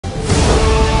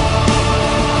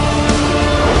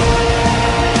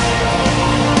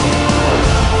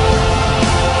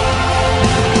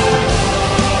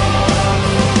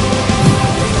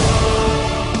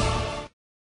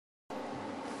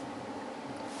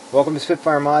Welcome to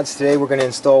Spitfire Mods. Today we're going to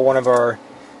install one of our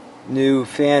new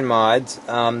fan mods.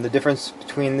 The difference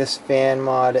between this fan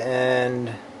mod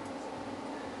and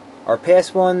our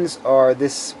past ones are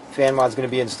this fan mod is going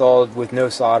to be installed with no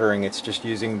soldering. It's just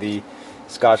using the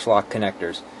Scotch lock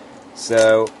connectors.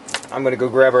 So I'm going to go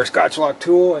grab our Scotch lock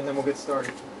tool and then we'll get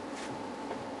started.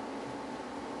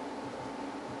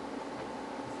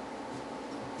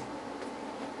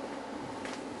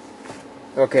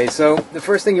 Okay, so the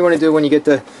first thing you want to do when you get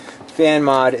the fan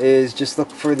mod is just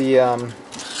look for the,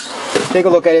 take a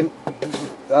look at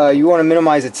it. You want to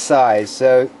minimize its size,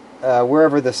 so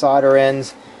wherever the solder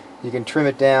ends, you can trim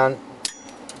it down.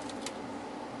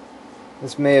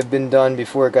 This may have been done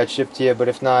before it got shipped to you, but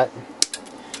if not,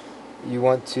 you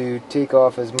want to take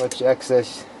off as much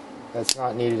excess that's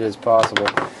not needed as possible.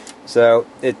 So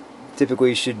it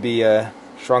typically should be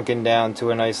shrunken down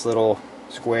to a nice little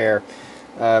square.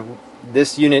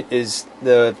 This unit is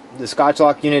the Scotch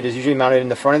lock unit is usually mounted in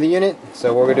the front of the unit.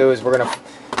 So what we're gonna do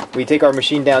is we take our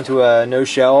machine down to a no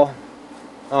shell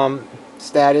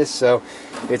status. So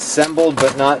it's assembled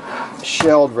but not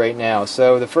shelled right now.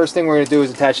 So the first thing we're gonna do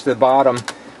is attach to the bottom,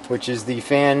 which is the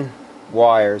fan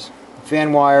wires. The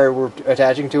fan wire we're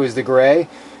attaching to is the gray.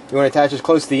 You want to attach as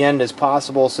close to the end as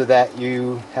possible so that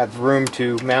you have room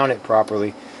to mount it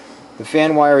properly. The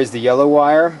fan wire is the yellow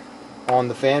wire on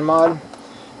the fan mod.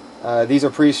 These are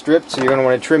pre-stripped, so you're going to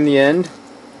want to trim the end,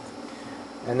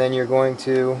 and then you're going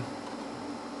to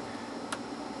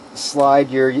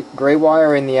slide your gray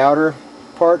wire in the outer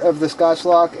part of the Scotch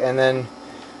lock, and then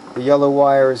the yellow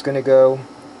wire is going to go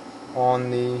on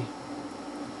the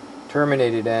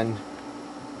terminated end.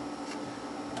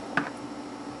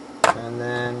 And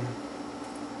then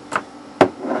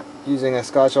using a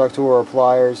Scotch lock tool or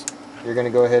pliers, you're going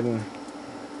to go ahead and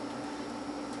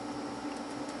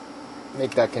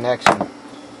make that connection.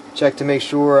 Check to make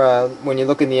sure when you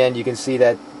look in the end you can see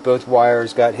that both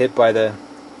wires got hit by the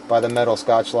metal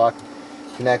Scotch lock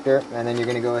connector, and then you're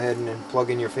going to go ahead and plug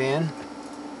in your fan.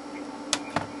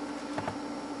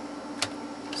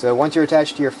 So once you're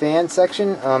attached to your fan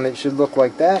section, it should look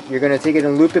like that. You're going to take it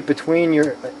and loop it between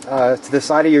your to the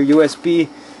side of your USB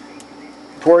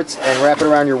ports and wrap it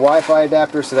around your Wi-Fi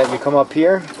adapter so that you come up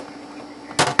here.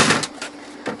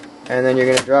 And then you're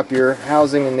going to drop your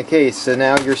housing in the case. So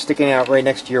now you're sticking out right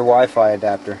next to your Wi-Fi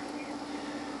adapter.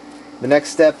 The next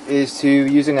step is to,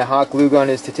 using a hot glue gun,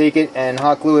 is to take it and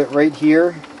hot glue it right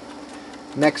here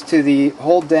next to the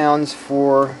hold downs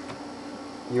for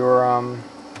your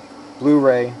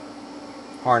Blu-ray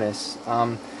harness.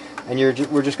 And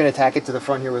we're just going to tack it to the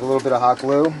front here with a little bit of hot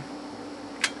glue.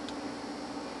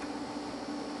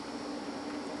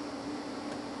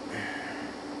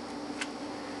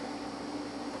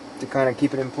 To kind of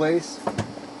keep it in place.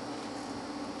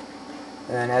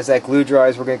 And as that glue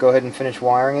dries, we're going to go ahead and finish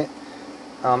wiring it.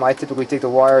 I typically take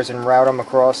the wires and route them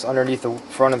across underneath the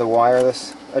front of the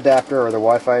wireless adapter or the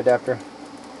Wi-Fi adapter.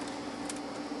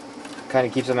 Kind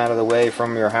of keeps them out of the way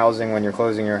from your housing when you're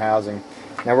closing your housing.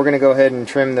 Now we're going to go ahead and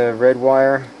trim the red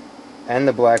wire and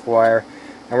the black wire,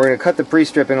 and we're going to cut the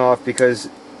pre-stripping off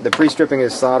because the pre-stripping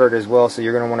is soldered as well, so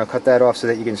you're going to want to cut that off so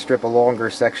that you can strip a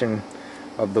longer section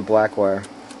of the black wire.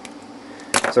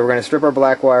 So we're going to strip our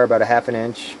black wire about a ½ an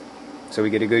inch so we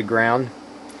get a good ground.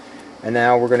 And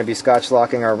now we're going to be Scotch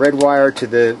locking our red wire to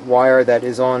the wire that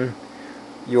is on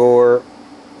your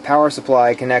power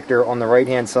supply connector on the right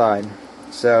hand side.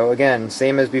 So again,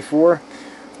 same as before,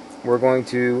 we're going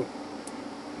to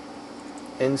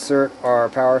insert our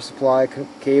power supply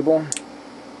cable.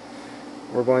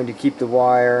 We're going to keep the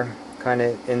wire kind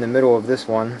of in the middle of this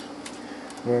one.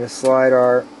 We're going to slide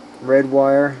our red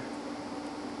wire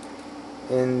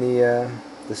in the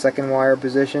second wire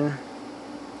position,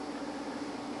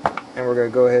 and we're going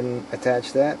to go ahead and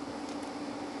attach that.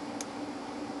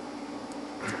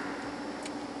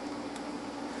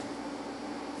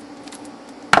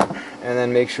 And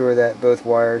then make sure that both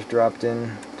wires dropped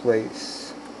in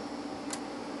place,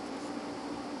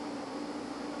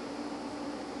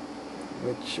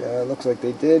 which looks like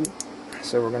they did.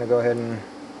 So we're going to go ahead and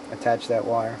attach that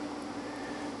wire,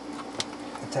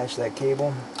 attach that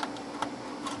cable.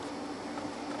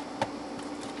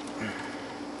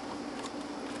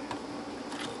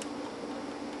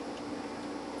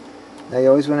 Now you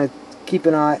always want to keep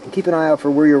an eye out for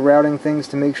where you're routing things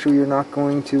to make sure you're not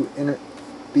going to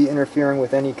be interfering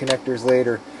with any connectors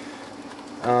later.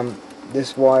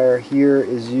 This wire here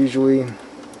is usually,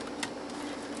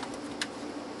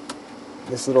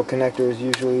 this little connector is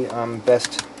usually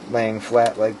best laying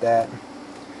flat like that,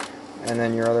 and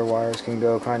then your other wires can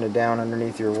go kind of down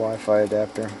underneath your Wi-Fi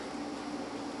adapter.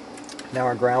 Now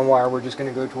our ground wire, we're just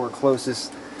going to go to our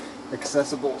closest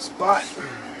accessible spot.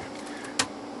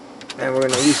 And we're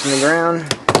going to loosen the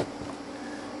ground.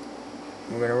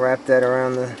 We're going to wrap that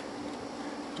around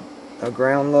the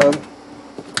ground lug.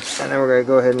 And then we're going to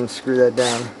go ahead and screw that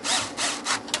down.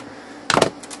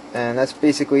 And that's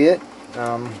basically it.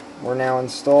 We're now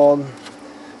installed.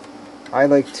 I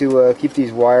like to keep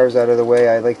these wires out of the way.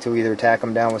 I like to either tack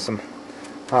them down with some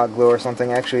hot glue or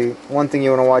something. Actually, one thing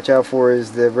you want to watch out for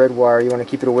is the red wire. You want to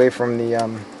keep it away from the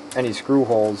any screw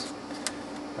holes.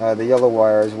 The yellow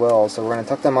wire as well. So we're going to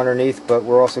tuck them underneath, but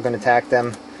we're also going to tack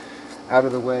them out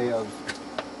of the way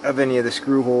of any of the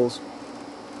screw holes,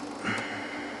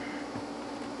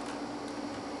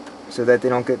 so that they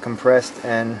don't get compressed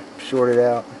and shorted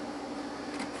out.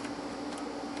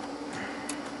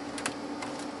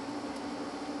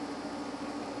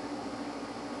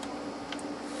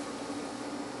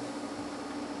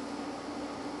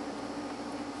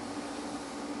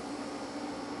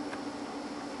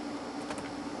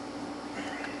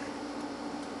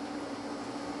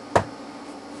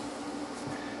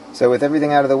 So with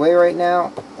everything out of the way right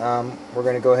now, we're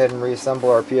going to go ahead and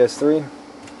reassemble our PS3.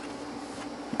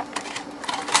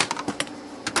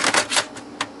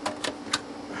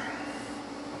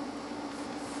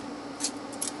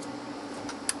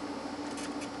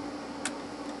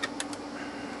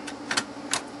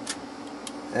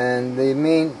 And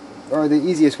the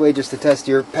easiest way just to test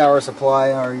your power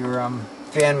supply or your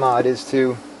fan mod is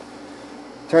to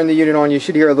turn the unit on. You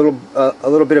should hear a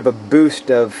little bit of a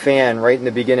boost of fan right in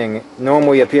the beginning.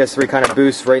 Normally a PS3 kind of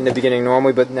boosts right in the beginning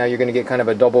normally, but now you're going to get kind of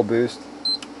a double boost.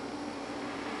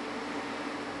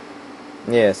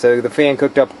 Yeah, so the fan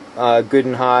cooked up good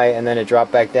and high, and then it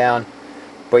dropped back down,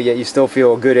 but yet you still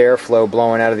feel a good airflow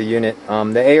blowing out of the unit. The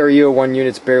ARU1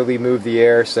 units barely move the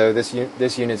air, so this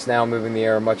unit's now moving the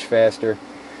air much faster.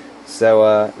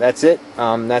 So that's it.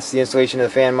 That's the installation of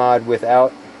the fan mod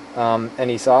without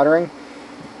any soldering.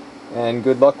 And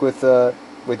good luck with your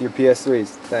PS3s.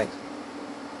 Thanks.